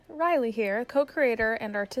Riley here, co-creator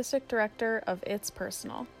and artistic director of It's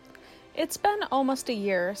Personal. It's been almost a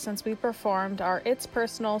year since we performed our It's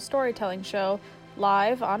Personal storytelling show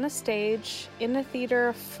live on a stage in a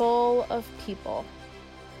theater full of people.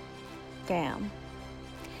 Damn.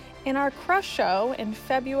 In our Crush show in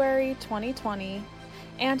February 2020,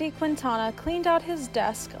 Andy Quintana cleaned out his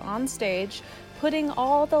desk on stage, putting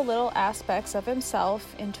all the little aspects of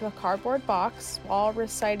himself into a cardboard box while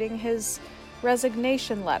reciting his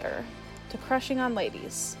resignation letter to crushing on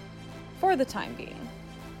ladies, for the time being.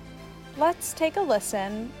 Let's take a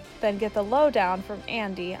listen, then get the lowdown from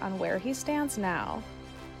Andy on where he stands now.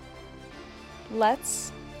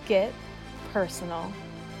 Let's get personal.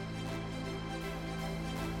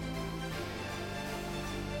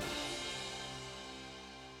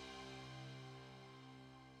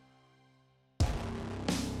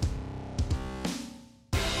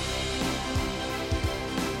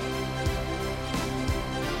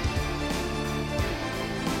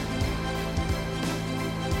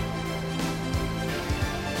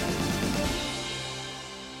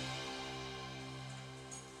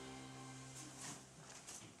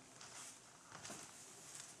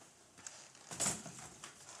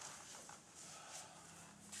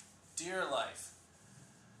 Dear Life,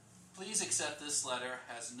 please accept this letter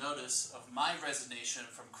as notice of my resignation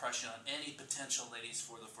from crushing on any potential ladies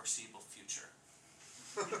for the foreseeable future.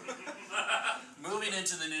 Moving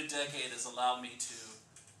into the new decade has allowed me to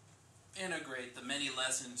integrate the many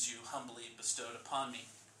lessons you humbly bestowed upon me.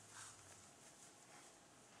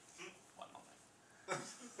 One moment.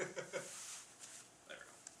 There we go.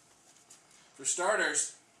 For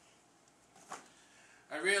starters,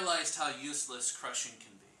 I realized how useless crushing can be.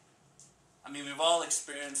 I mean, we've all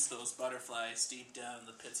experienced those butterflies deep down in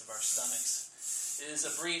the pits of our stomachs. It is a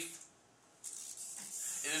brief,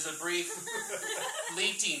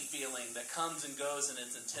 fleeting feeling that comes and goes in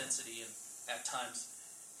its intensity and, at times,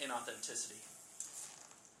 inauthenticity.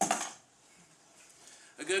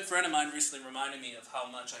 A good friend of mine recently reminded me of how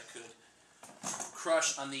much I could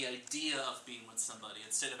crush on the idea of being with somebody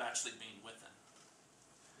instead of actually being with them.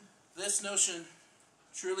 This notion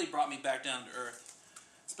truly brought me back down to earth,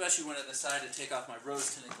 especially when I decided to take off my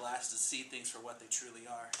rose-tinted glasses to see things for what they truly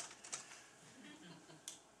are.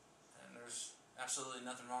 And there's absolutely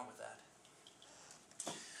nothing wrong with that.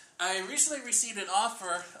 I recently received an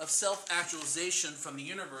offer of self-actualization from the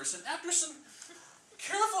universe, and after some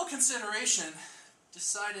careful consideration,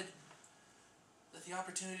 decided that the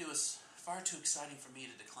opportunity was far too exciting for me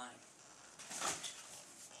to decline.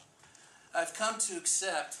 I've come to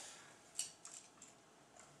accept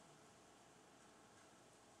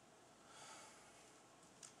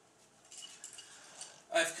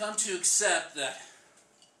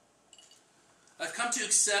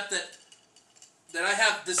that I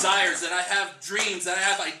have desires, that I have dreams, that I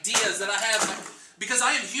have ideas, that I have, because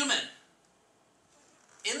I am human.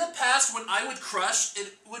 In the past, when I would crush,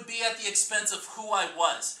 it would be at the expense of who I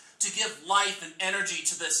was, to give life and energy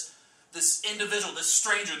to this individual, this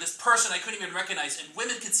stranger, this person I couldn't even recognize, and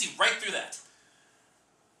women can see right through that.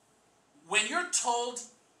 When you're told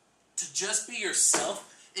to just be yourself,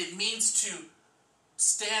 it means to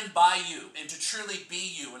stand by you and to truly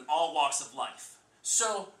be you in all walks of life.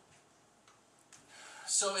 So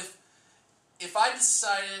if I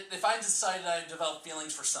decided I developed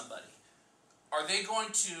feelings for somebody, are they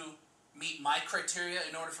going to meet my criteria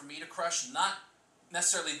in order for me to crush? Not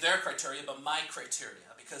necessarily their criteria, but my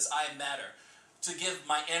criteria, because I matter. To give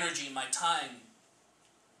my energy, my time.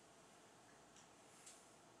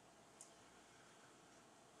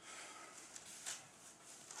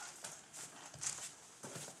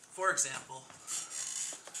 For example,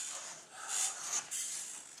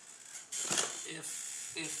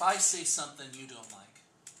 if I say something you don't like,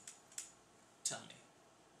 tell me.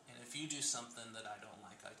 And if you do something that I don't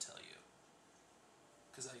like, I tell you.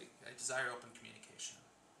 Because I desire open communication.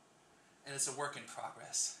 And it's a work in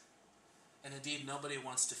progress. And indeed, nobody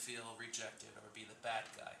wants to feel rejected or be the bad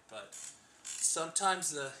guy. But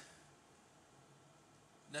sometimes the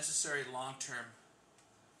necessary long-term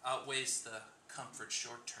outweighs the comfort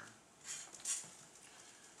short-term.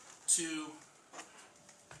 To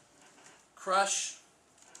crush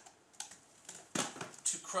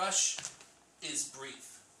is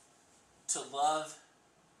brief. To love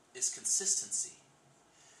is consistency.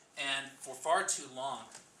 And for far too long,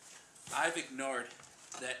 I've ignored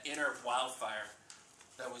that inner wildfire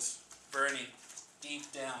that was burning deep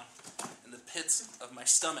down in the pits of my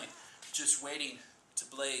stomach, just waiting to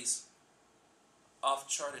blaze off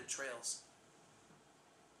charted trails.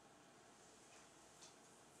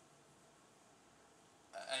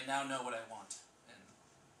 I now know what I want,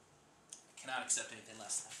 and I not accept anything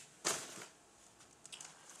less than.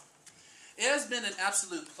 It has been an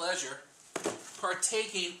absolute pleasure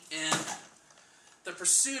partaking in the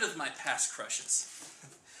pursuit of my past crushes.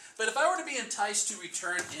 But if I were to be enticed to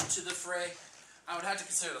return into the fray, I would have to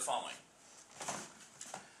consider the following.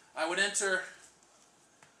 I would enter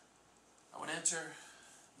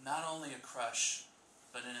not only a crush,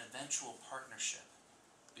 but an eventual partnership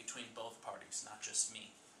between both parties, not just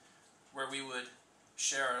me, where we would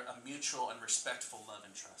share a mutual and respectful love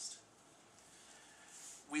and trust.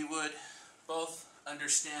 We would both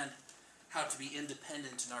understand how to be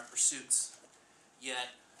independent in our pursuits,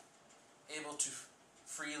 yet able to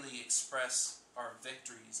freely express our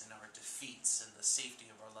victories and our defeats in the safety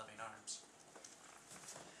of our loving arms.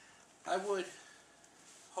 I would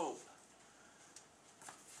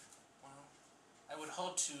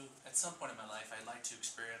hope to, at some point in my life, I'd like to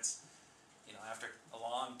experience, after a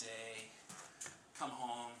long day, come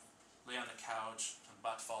home, lay on the couch, I'm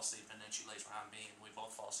about to fall asleep, and then she lays around me, and we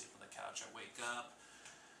both fall asleep on the couch. I wake up,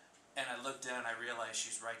 and I look down, and I realize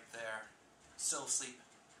she's right there, still asleep.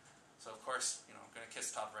 So, of course, I'm going to kiss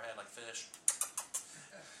the top of her head like fish,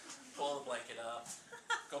 pull the blanket up,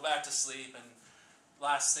 go back to sleep, and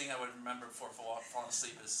last thing I would remember before falling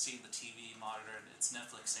asleep is seeing the TV monitor, and it's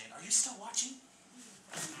Netflix saying, "Are you still watching?"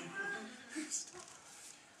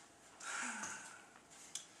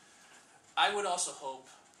 I would also hope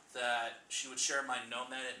that she would share my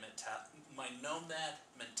nomad mentality,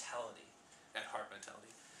 at heart mentality.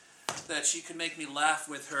 That she could make me laugh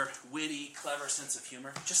with her witty, clever sense of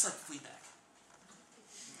humor, just like Fleabag.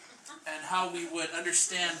 And how we would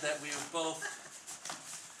understand that we would both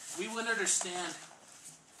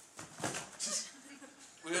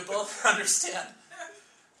understand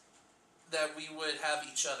that we would have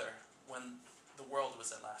each other when the world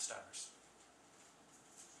was at last ours.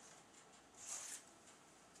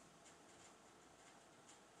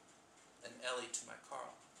 And Ellie to my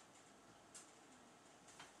Carl.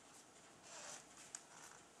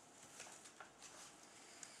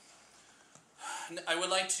 I would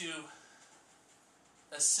like to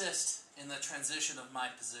assist in the transition of my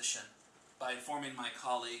position by informing my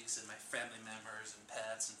colleagues and my family members and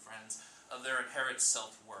pets and friends of their inherent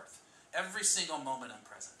self-worth. Every single moment I'm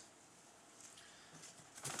present.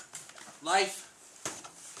 Life,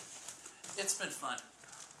 it's been fun.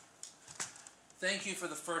 Thank you for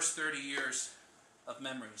the first 30 years of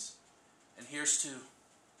memories. And here's to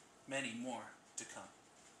many more to come.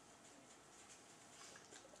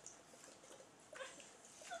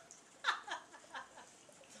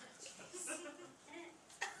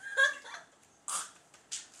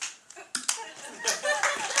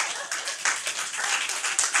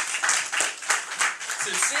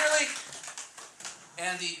 Sincerely,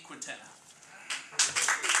 Andy Quintana.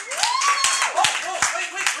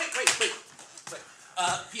 Wait.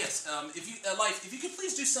 P.S. If you could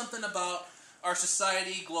please do something about our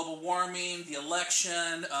society, global warming, the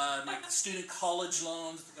election, my student college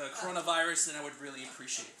loans, coronavirus, then I would really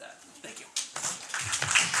appreciate that. Thank you.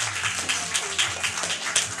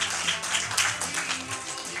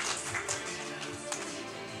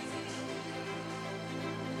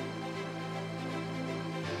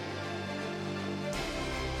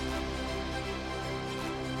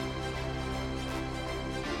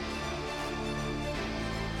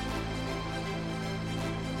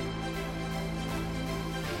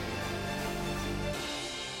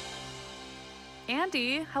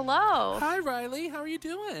 Andy, hello. Hi, Riley. How are you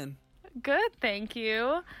doing? Good, thank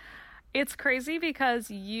you. It's crazy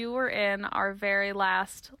because you were in our very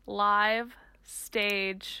last live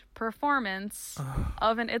stage performance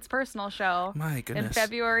of an It's Personal show. My goodness. In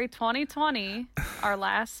February 2020, our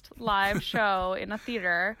last live show in a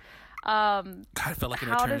theater. God, it felt like an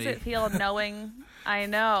how eternity. does it feel knowing, I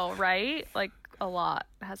know, right? Like, a lot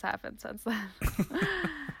has happened since then.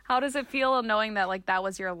 How does it feel knowing that, like, that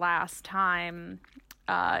was your last time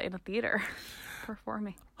in a theater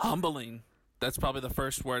performing? Humbling. That's probably the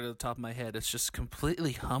first word at the top of my head. It's just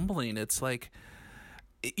completely humbling. It's like,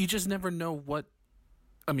 you just never know what,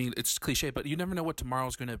 I mean, it's cliche, but you never know what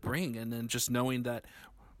tomorrow's going to bring. And then just knowing that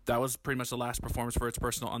that was pretty much the last performance for It's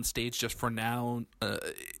Personal on stage just for now,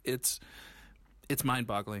 it's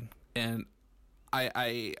mind-boggling. And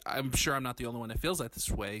I'm sure I'm not the only one that feels like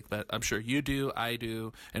this way, but I'm sure you do, I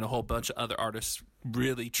do, and a whole bunch of other artists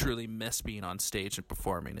really, truly miss being on stage and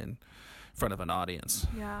performing in front of an audience.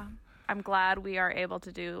 Yeah. I'm glad we are able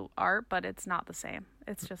to do art, but it's not the same.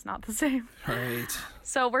 It's just not the same. Right.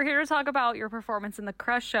 So we're here to talk about your performance in the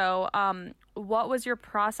Crush show. What was your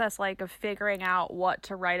process like of figuring out what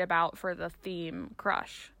to write about for the theme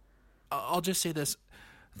Crush? I'll just say this.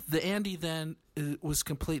 the Andy then was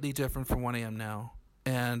completely different from what I am now.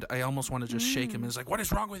 And I almost want to just shake him. And it's like, what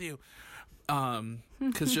is wrong with you?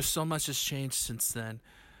 Because just so much has changed since then.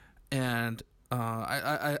 And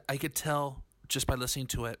I could tell just by listening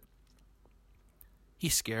to it,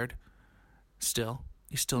 he's scared still.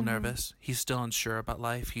 He's still nervous. He's still unsure about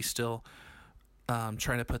life. He's still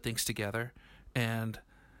trying to put things together. And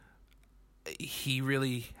he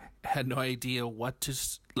really had no idea what to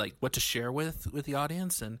share with the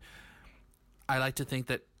audience. And I like to think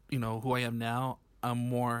that, who I am now, I'm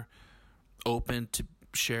more open to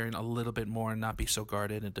sharing a little bit more and not be so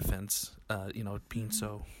guarded in defense, being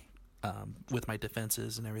so with my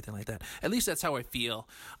defenses and everything like that. At least that's how I feel.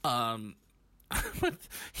 But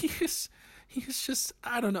he's just,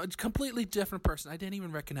 I don't know, a completely different person. I didn't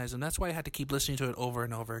even recognize him. That's why I had to keep listening to it over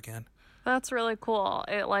and over again. That's really cool.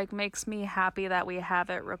 It makes me happy that we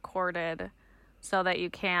have it recorded so that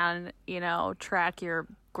you can, track your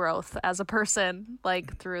growth as a person,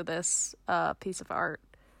 through this piece of art.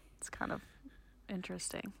 It's kind of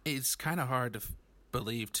interesting. It's kind of hard to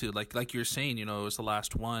believe too. Like you're saying, it was the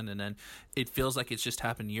last one, and then it feels like it's just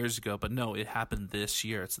happened years ago, but no, it happened this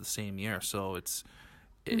year. It's the same year. So it's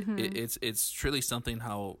truly something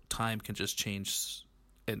how time can just change.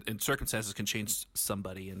 And circumstances can change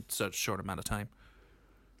somebody in such a short amount of time.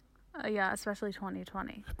 Yeah, especially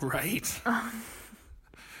 2020. Right.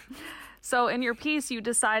 So in your piece, you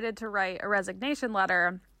decided to write a resignation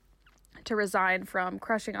letter to resign from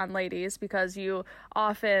crushing on ladies because you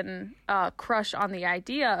often crush on the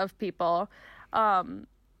idea of people.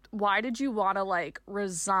 Why did you want to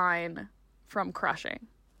resign from crushing?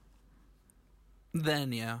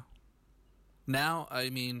 Then, yeah. Now, I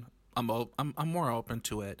mean, I'm more open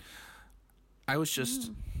to it. I was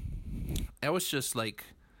just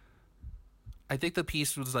I think the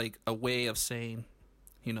piece was a way of saying,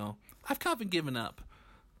 I've kind of given up.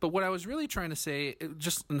 But what I was really trying to say,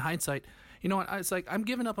 just in hindsight, it's I'm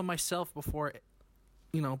giving up on myself before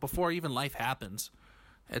even life happens.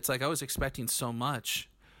 It's I was expecting so much,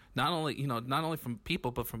 not only from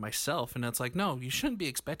people, but from myself. And it's no, you shouldn't be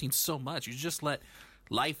expecting so much. You just let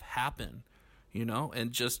life happen.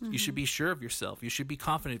 And just, you should be sure of yourself. You should be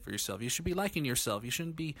confident for yourself. You should be liking yourself. You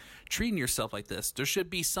shouldn't be treating yourself like this. There should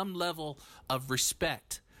be some level of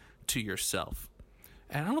respect to yourself.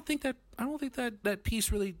 And I don't think that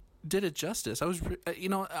piece really did it justice. I was,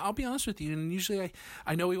 I'll be honest with you. And usually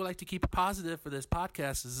I know we would like to keep it positive for this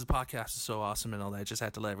podcast. This podcast is so awesome and all that. I just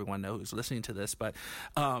had to let everyone know who's listening to this. But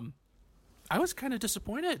I was kind of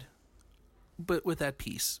disappointed with that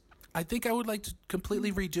piece. I think I would like to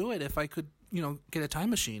completely redo it if I could, get a time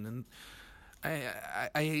machine. And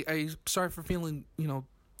I sorry for feeling,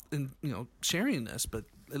 sharing this, but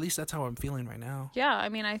at least that's how I'm feeling right now. Yeah, I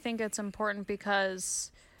mean, I think it's important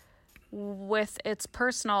because with It's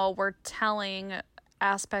Personal, we're telling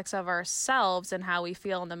aspects of ourselves and how we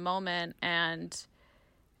feel in the moment, and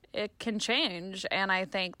it can change. And I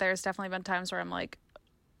think there's definitely been times where I'm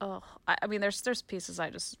oh, I mean, there's pieces I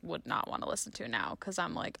just would not want to listen to now because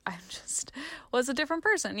I'm just was a different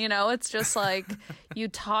person, It's just you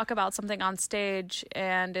talk about something on stage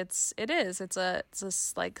and it's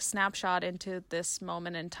this snapshot into this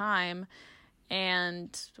moment in time,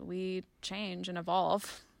 and we change and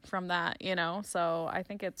evolve from that, So I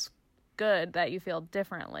think it's good that you feel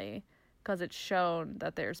differently because it's shown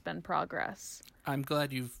that there's been progress. I'm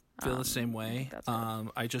glad you feel the same way.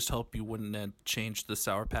 I just hope you wouldn't have changed the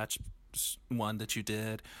Sour Patch one that you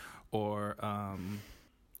did, or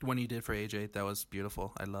one you did for AJ. That was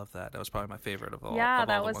beautiful. I love that. That was probably my favorite of all. Yeah,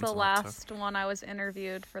 that was the last one I was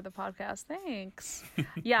interviewed for the podcast. Thanks.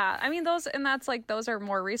 Yeah, I mean those are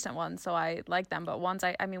more recent ones, so I like them. But ones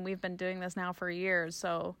I mean we've been doing this now for years,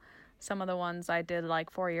 so some of the ones I did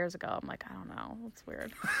 4 years ago, I'm I don't know, it's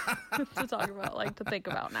weird to talk about, to think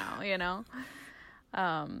about now,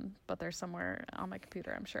 but they're somewhere on my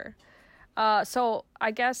computer, I'm sure. So I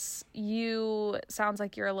guess sounds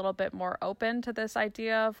like you're a little bit more open to this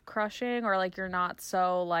idea of crushing, or you're not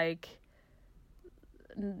so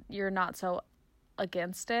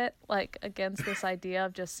against it, against this idea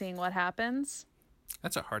of just seeing what happens.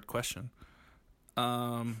 That's a hard question.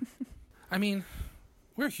 I mean,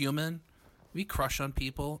 we're human. We crush on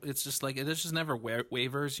people. It's just it just never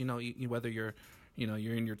wavers, whether you're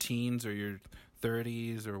in your teens or your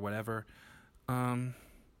 30s or whatever. I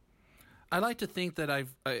like to think that I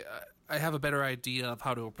have a better idea of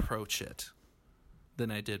how to approach it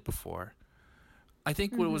than I did before. I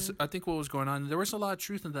think what was going on, there was a lot of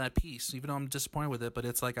truth in that piece, even though I'm disappointed with it, but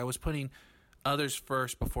it's I was putting others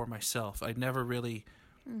first before myself. I never really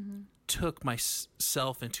took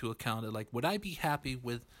myself into account of would I be happy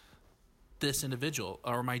with this individual,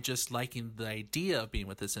 or am I just liking the idea of being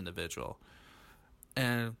with this individual?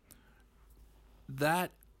 And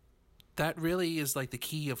that really is like the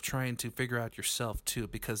key of trying to figure out yourself too,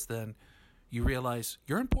 because then you realize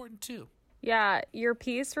you're important too. Yeah, your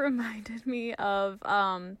piece reminded me of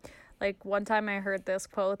like one time I heard this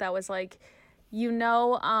quote that was like,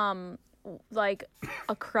 like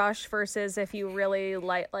a crush versus if you really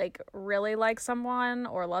like someone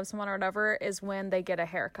or love someone or whatever is when they get a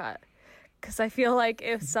haircut. Because I feel like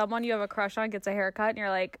if someone you have a crush on gets a haircut and you're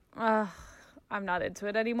like, ugh, I'm not into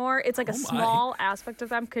it anymore, it's like a small aspect of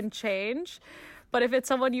them can change. But if it's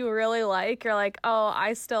someone you really like, you're like, oh,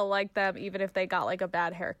 I still like them even if they got like a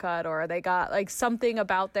bad haircut or they got like something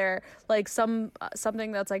about their like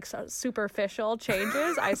something that's like superficial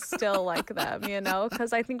changes. I still like them, you know,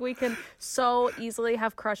 because I think we can so easily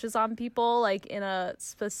have crushes on people like in a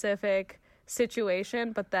specific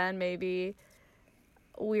situation, but then maybe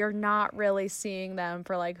we're not really seeing them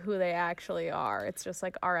for like who they actually are. It's just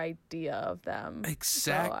like our idea of them.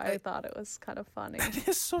 Exactly. So I thought it was kind of funny. It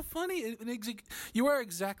is so funny. You are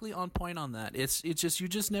exactly on point on that. It's just, you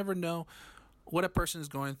just never know what a person is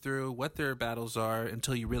going through, what their battles are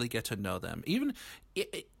until you really get to know them.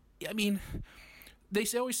 I mean, they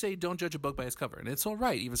always say don't judge a book by its cover, and it's all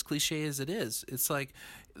right, even as cliche as it is. It's like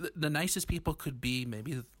the nicest people could be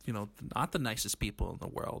maybe, you know, not the nicest people in the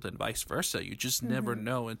world, and vice versa. You just never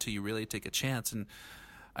know until you really take a chance. And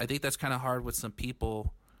I think that's kind of hard with some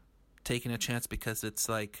people taking a chance, because it's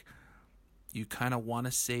like you kind of want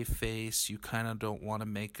to save face, you kind of don't want to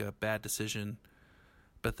make a bad decision,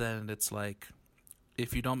 but then it's like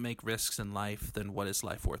if you don't make risks in life, then what is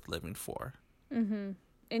life worth living for?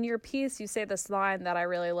 In your piece, you say this line that I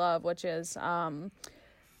really love, which is,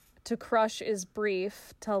 to crush is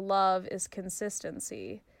brief, to love is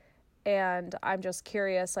consistency. And I'm just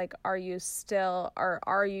curious, like, are you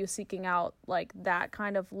seeking out like that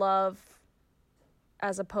kind of love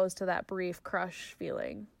as opposed to that brief crush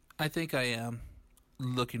feeling? I think I am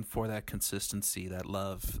looking for that consistency, that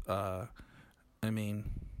love. I mean,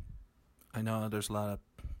 I know there's a lot of,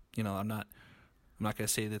 you know, I'm not going to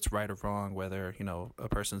say that's right or wrong, whether, you know, a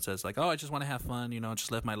person says like, oh, I just want to have fun, you know,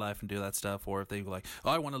 just live my life and do that stuff. Or if they like,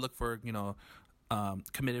 oh, I want to look for, you know,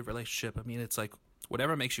 committed relationship. I mean, it's like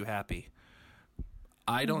whatever makes you happy.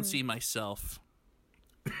 I don't see myself,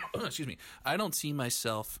 excuse me, I don't see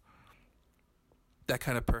myself that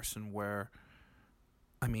kind of person where,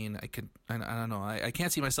 I mean, I don't know. I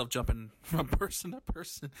can't see myself jumping from person to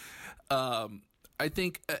person. I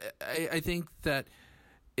think that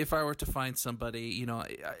if I were to find somebody, you know,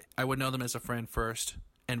 I would know them as a friend first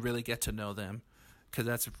and really get to know them, because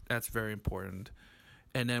that's very important.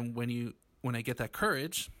 And then when I get that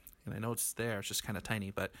courage, and I know it's there, it's just kind of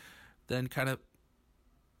tiny, but then kind of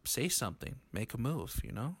say something, make a move,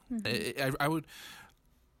 you know? I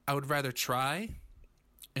would rather try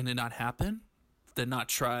and it not happen than not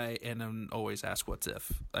try and then always ask what's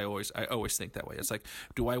if. I always think that way. It's like,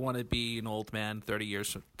 do I want to be an old man 30,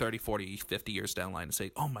 40, 50 years down the line and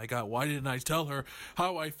say, oh my God, why didn't I tell her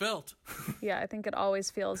how I felt? Yeah, I think it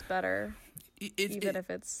always feels better, even if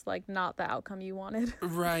it's like not the outcome you wanted.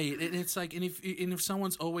 Right. And it's like, and if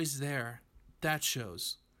someone's always there, that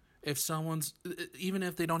shows. If someone's, even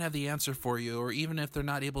if they don't have the answer for you, or even if they're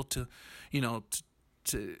not able to,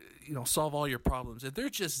 to solve all your problems, if they're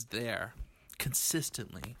just there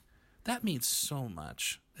consistently, that means so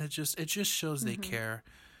much. It just shows they care.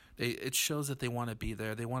 It shows that they want to be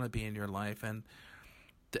there. They want to be in your life, and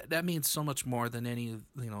that means so much more than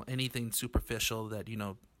anything superficial that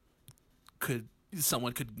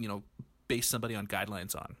someone could base somebody on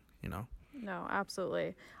guidelines on. No,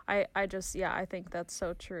 absolutely. I think that's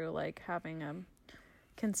so true. Like having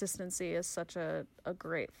consistency is such a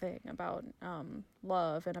great thing about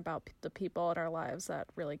love and about the people in our lives that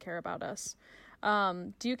really care about us.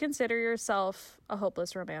 Do you consider yourself a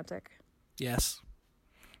hopeless romantic? Yes.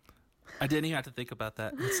 I didn't even have to think about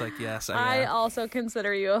that. It's like, yes, I also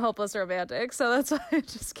consider you a hopeless romantic, so that's why I'm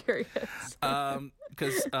just curious.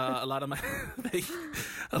 Because a lot of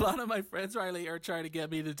my friends, Riley, are trying to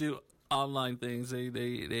get me to do online things. They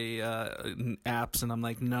apps, and I'm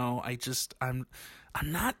like, no, I'm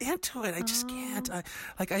not into it. I just can't. I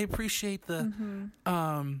appreciate the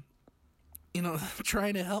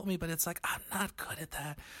trying to help me, but it's like I'm not good at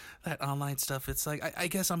that online stuff. It's like I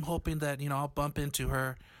guess I'm hoping that I'll bump into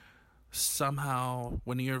her somehow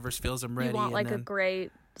when the universe feels I'm ready. You want a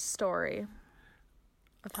great story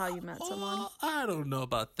of how you met someone? I don't know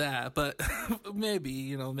about that, but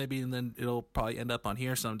maybe, and then it'll probably end up on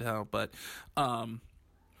here somehow, but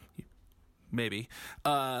maybe.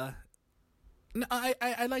 No,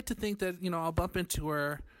 I like to think that, I'll bump into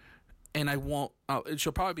her and I won't.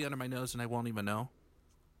 She'll probably be under my nose, and I won't even know.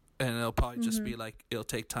 And it'll probably just be like, it'll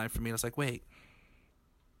take time for me. And it's like, wait,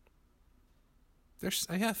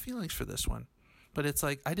 I have feelings for this one, but it's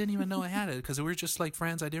like I didn't even know I had it because we were just like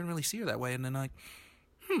friends. I didn't really see her that way, and then like,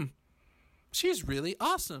 she's really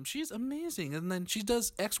awesome. She's amazing, and then she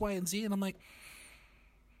does X, Y, and Z, and I'm like,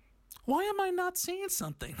 why am I not saying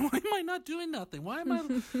something? Why am I not doing nothing? Why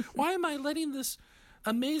am I letting this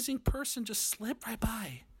amazing person just slip right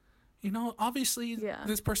by? You know, obviously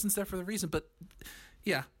this person's there for the reason, but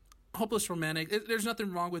yeah. Hopeless romantic. There's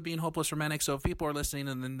nothing wrong with being hopeless romantic. So if people are listening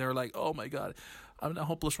and then they're like, "Oh my God, I'm a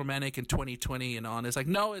hopeless romantic in 2020 and on," it's like,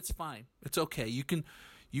 no, it's fine. It's okay. You can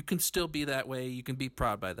still be that way. You can be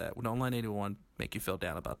proud by that. Don't let anyone make you feel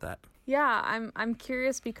down about that. Yeah, I'm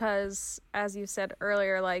curious because, as you said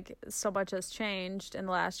earlier, like so much has changed in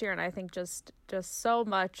the last year, and I think just so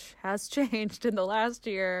much has changed in the last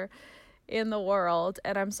year in the world.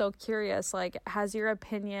 And I'm so curious, like, has your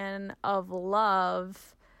opinion of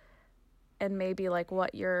love and maybe like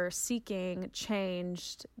what you're seeking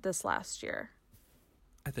changed this last year?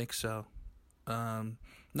 I think so.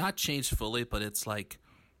 Not changed fully, but it's like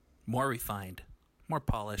more refined, more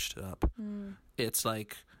polished up. It's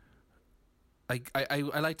like I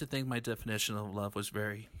like to think my definition of love was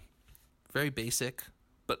very, very basic,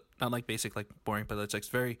 but not like basic like boring, but it's like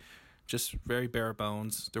very bare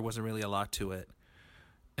bones. There wasn't really a lot to it,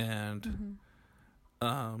 and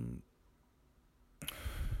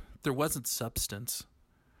there wasn't substance.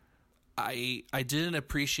 I didn't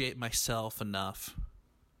appreciate myself enough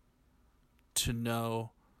to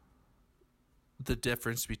know the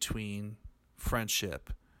difference between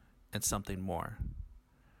friendship and something more.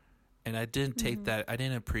 And I didn't take that, I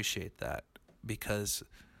didn't appreciate that because,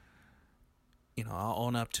 you know, I'll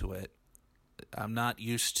own up to it. I'm not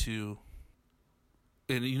used to,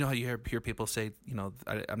 and you know how you hear people say, you know,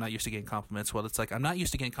 I'm not used to getting compliments. Well, it's like, I'm not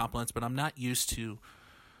used to getting compliments, but I'm not used to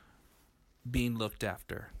being looked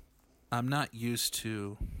after. I'm not used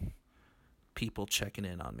to people checking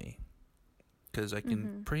in on me because I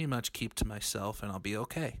can pretty much keep to myself and I'll be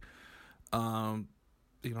okay. I'll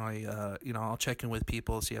check in with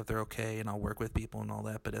people, see if they're okay, and I'll work with people and all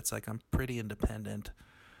that. But it's like I'm pretty independent.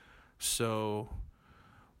 So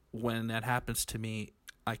when that happens to me,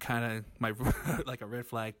 I kind of my like a red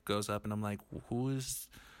flag goes up, and I'm like, who is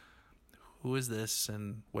this,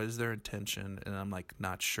 and what is their intention? And I'm like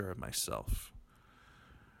not sure of myself.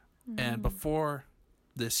 And before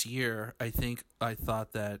this year, I think I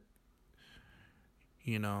thought that,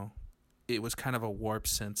 you know, it was kind of a warped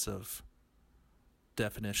sense of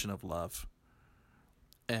definition of love.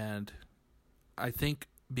 And I think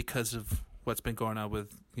because of what's been going on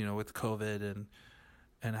with, you know, with COVID and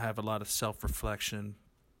I have a lot of self-reflection,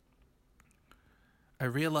 I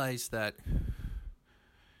realized that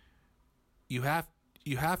you have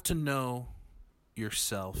to know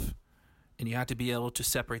yourself, and you have to be able to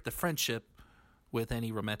separate the friendship with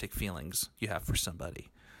any romantic feelings you have for somebody,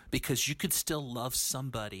 because you could still love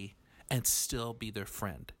somebody and still be their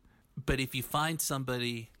friend. But if you find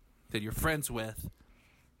somebody that you're friends with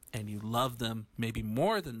and you love them maybe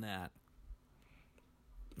more than that,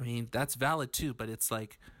 I mean, that's valid too, but it's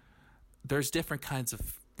like there's different kinds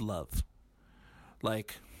of love.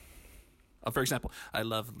 Like, for example, I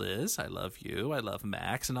love Liz, I love you, I love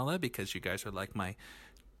Max and all that because you guys are like my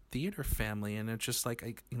theater family, and it's just like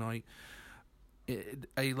I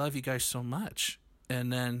love you guys so much.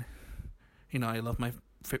 And then, you know, I love my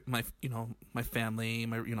family,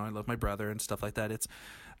 I love my brother and stuff like that.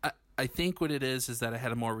 I think what it is that I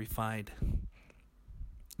had a more refined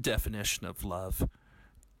definition of love,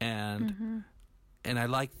 and I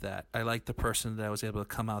like that. I like the person that I was able to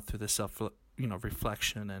come out through the self,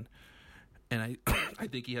 reflection, and I I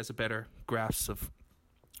think he has a better grasp of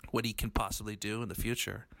what he can possibly do in the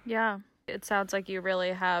future. Yeah, it sounds like you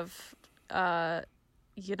really have,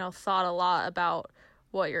 thought a lot about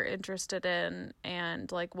what you're interested in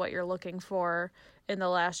and like what you're looking for in the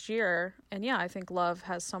last year. And yeah, I think love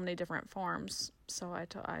has so many different forms. So I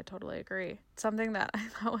totally agree. Something that I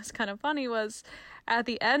thought was kind of funny was at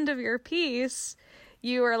the end of your piece,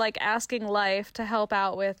 you were like asking life to help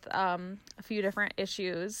out with a few different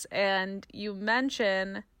issues. And you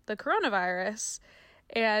mention the coronavirus.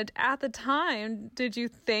 And at the time, did you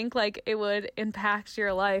think like it would impact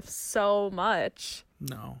your life so much?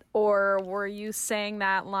 No. Or were you saying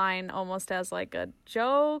that line almost as like a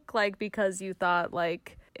joke, like because you thought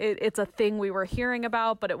like it's a thing we were hearing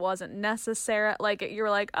about, but it wasn't necessary? Like you were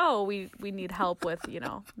like, oh, we need help with,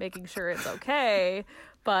 making sure it's okay.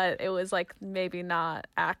 But it was like maybe not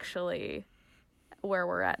actually where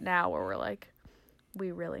we're at now, where we're like,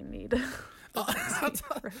 we really need.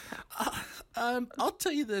 I'll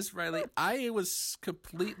tell you this, Riley. I was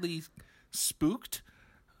completely spooked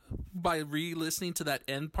by re-listening to that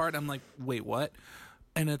end part. I'm like, wait, what?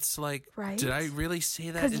 And it's like, Right? did I really say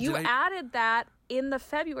that? Because you added that in the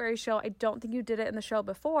February show. I don't think you did it in the show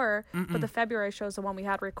before, but the February show is the one we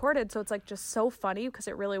had recorded. So it's like just so funny because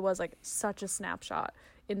it really was like such a snapshot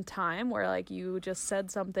in time where like you just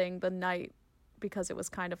said something the night because it was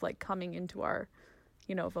kind of like coming into our,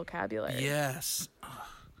 vocabulary. Yes.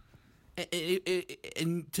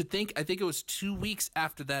 And to think, I think it was 2 weeks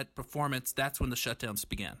after that performance, that's when the shutdowns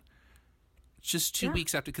began. Just 2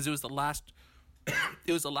 weeks after, because it was the last...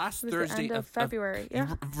 It was the last Thursday the end of February.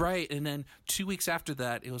 Yeah. Right. And then 2 weeks after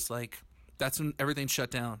that, it was like, that's when everything shut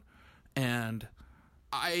down. And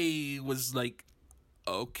I was like,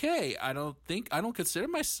 okay, I don't consider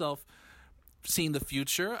myself seeing the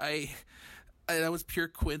future. That was pure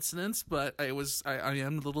coincidence, but I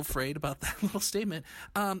am a little afraid about that little statement.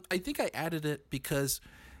 I think I added it because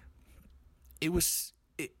it was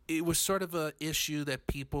sort of a issue that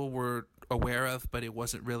people were aware of, but it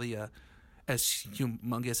wasn't really as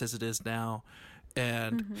humongous as it is now.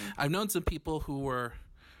 And I've known some people who were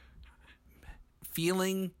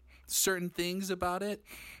feeling certain things about it.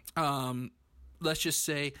 Let's just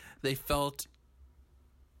say they felt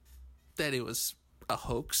that it was a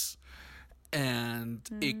hoax, and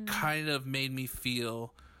it kind of made me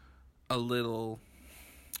feel a little,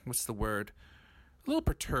 what's the word? A little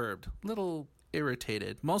perturbed, a little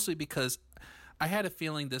irritated, mostly because I had a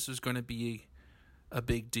feeling this was going to be a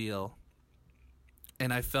big deal.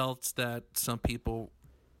 And I felt that some people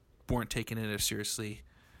weren't taking it as seriously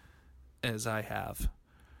as I have.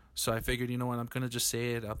 So I figured, you know what, I'm going to just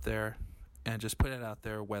say it up there and just put it out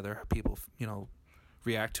there, whether people,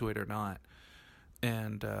 react to it or not.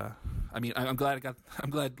 And I'm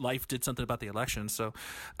glad Life did something about the election. So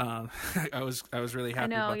I was really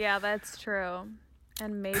happy. I know, yeah, that's true.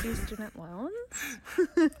 And maybe student loans.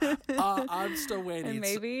 I'm still waiting. And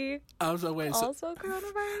maybe I'm still waiting. Also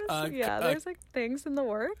coronavirus. There's like things in the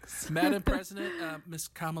works. Madam President, Miss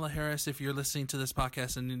Kamala Harris, if you're listening to this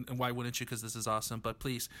podcast, and why wouldn't you? Because this is awesome. But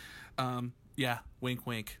please, wink,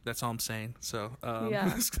 wink. That's all I'm saying. So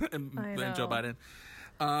and Joe Biden.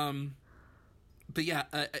 But yeah,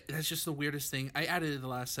 that's just the weirdest thing. I added it at the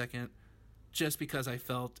last second, just because I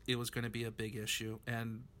felt it was going to be a big issue,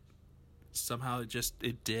 and somehow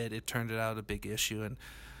it turned out a big issue. And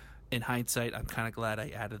in hindsight, I'm kind of glad I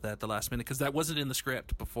added that at the last minute, because that wasn't in the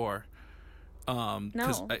script before.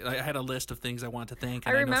 Because I had a list of things I wanted to thank.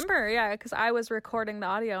 And I remember, because I was recording the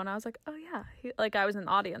audio and I was like, oh yeah, I was in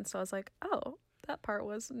the audience, so I was like, oh, that part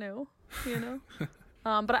was new,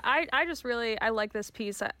 But I just really, I like this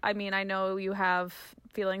piece. I mean, I know you have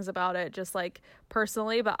feelings about it just like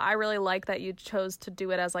personally, but I really like that you chose to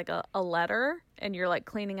do it as like a letter and you're like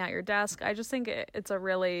cleaning out your desk. I just think it's a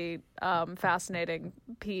really fascinating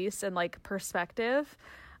piece and like perspective.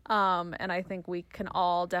 And I think we can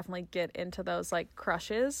all definitely get into those like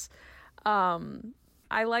crushes.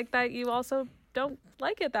 I like that you also don't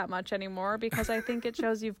like it that much anymore, because I think it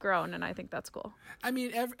shows you've grown, and I think that's cool. I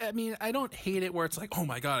mean, I don't hate it where it's like, oh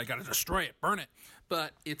my God, I got to destroy it, burn it.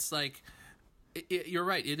 But it's like, you're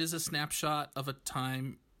right. It is a snapshot of a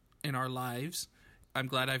time in our lives. I'm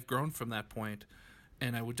glad I've grown from that point,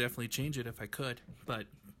 and I would definitely change it if I could. But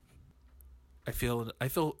I feel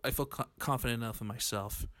confident enough in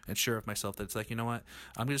myself and sure of myself that it's like, you know what,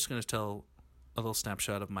 I'm just going to tell a little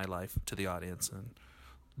snapshot of my life to the audience, and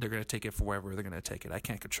they're going to take it for wherever they're going to take it. I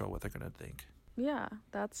can't control what they're going to think. Yeah,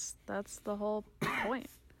 that's the whole point.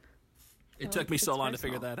 It took me so long to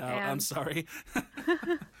figure that out. I'm sorry.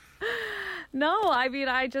 No, I mean,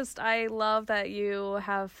 I love that you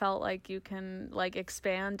have felt like you can like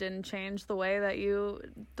expand and change the way that you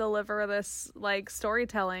deliver this like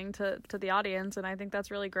storytelling to the audience. And I think that's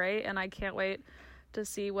really great. And I can't wait to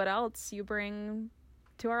see what else you bring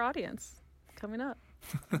to our audience coming up.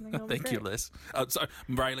 Thank you, Liz. Sorry,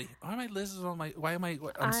 Riley. Why am I Liz? Why am I?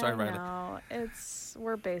 I'm sorry, Riley. No,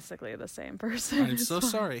 we're basically the same person. I'm so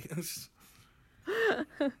sorry.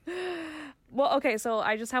 Well, okay, so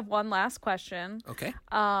I just have one last question. Okay.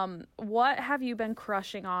 What have you been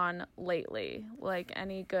crushing on lately? Like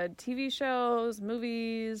any good TV shows,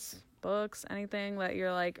 movies, books, anything that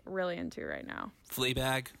you're like really into right now?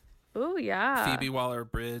 Fleabag. Ooh, yeah. Phoebe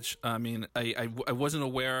Waller-Bridge. I mean, I wasn't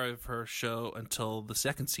aware of her show until the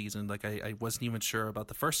second season. Like, I wasn't even sure about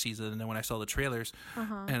the first season. And then when I saw the trailers,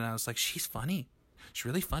 and I was like, she's funny. She's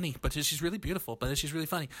really funny, but she's really beautiful, but she's really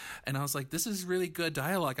funny. And I was like, this is really good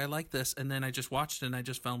dialogue. I like this. And then I just watched it, and I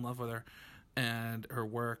just fell in love with her and her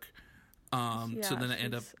work. So then I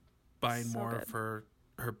ended up buying more of her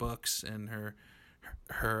her books and her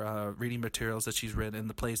reading materials that she's written and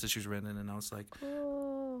the plays that she's written, and I was like,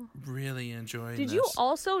 really enjoying Did this. you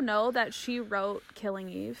also know that she wrote Killing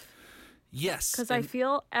Eve? Yes. Because I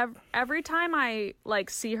feel every time I like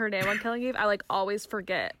see her name on Killing Eve, I like always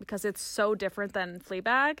forget because it's so different than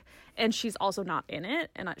Fleabag, and she's also not in it,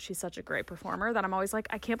 and she's such a great performer that I'm always like,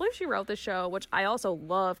 I can't believe she wrote this show, which I also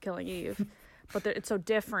love Killing Eve, but it's so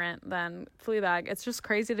different than Fleabag. It's just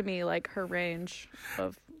crazy to me, like her range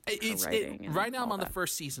of writing. Right now I'm on the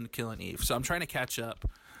first season of Killing Eve, so I'm trying to catch up.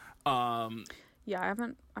 Yeah,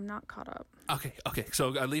 I'm not caught up. Okay.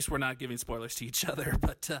 So at least we're not giving spoilers to each other.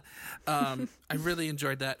 But I really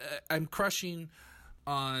enjoyed that. I'm crushing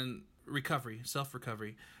on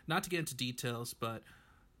self-recovery. Not to get into details, but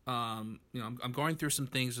I'm going through some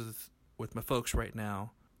things with my folks right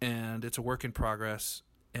now, and it's a work in progress,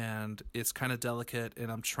 and it's kind of delicate,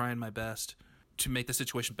 and I'm trying my best to make the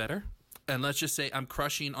situation better. And let's just say I'm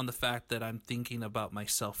crushing on the fact that I'm thinking about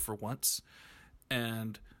myself for once,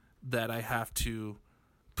 and that I have to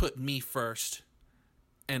put me first,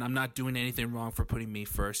 and I'm not doing anything wrong for putting me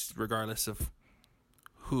first, regardless of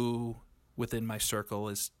who within my circle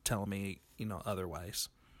is telling me, otherwise.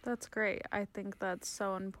 That's great. I think that's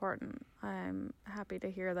so important. I'm happy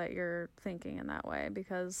to hear that you're thinking in that way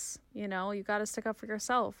because, you got to stick up for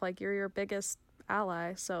yourself. Like, you're your biggest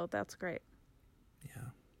ally, so that's great. Yeah.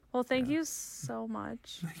 Well, thank you so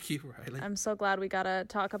much. Thank you, Riley. I'm so glad we got to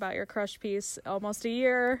talk about your crush piece almost a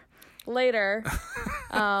year later.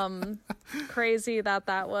 Crazy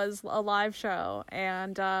that was a live show,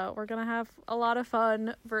 and we're going to have a lot of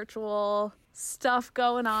fun virtual stuff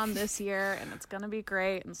going on this year, and it's going to be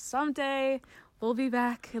great. And someday we'll be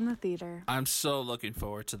back in the theater. I'm so looking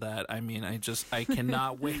forward to that. I mean, I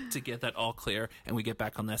cannot wait to get that all clear and we get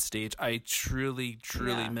back on that stage. I truly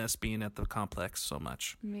miss being at the complex so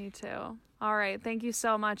much. Me too. All right. Thank you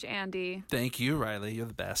so much, Andy. Thank you, Riley. You're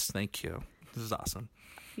the best. Thank you. This is awesome.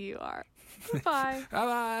 You are. Bye.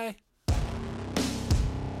 Bye-bye.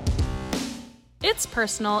 It's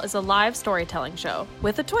Personal is a live storytelling show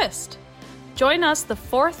with a twist. Join us the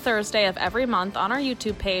fourth Thursday of every month on our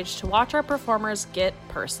YouTube page to watch our performers get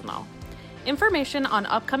personal. Information on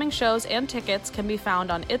upcoming shows and tickets can be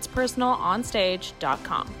found on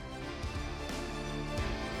itspersonalonstage.com.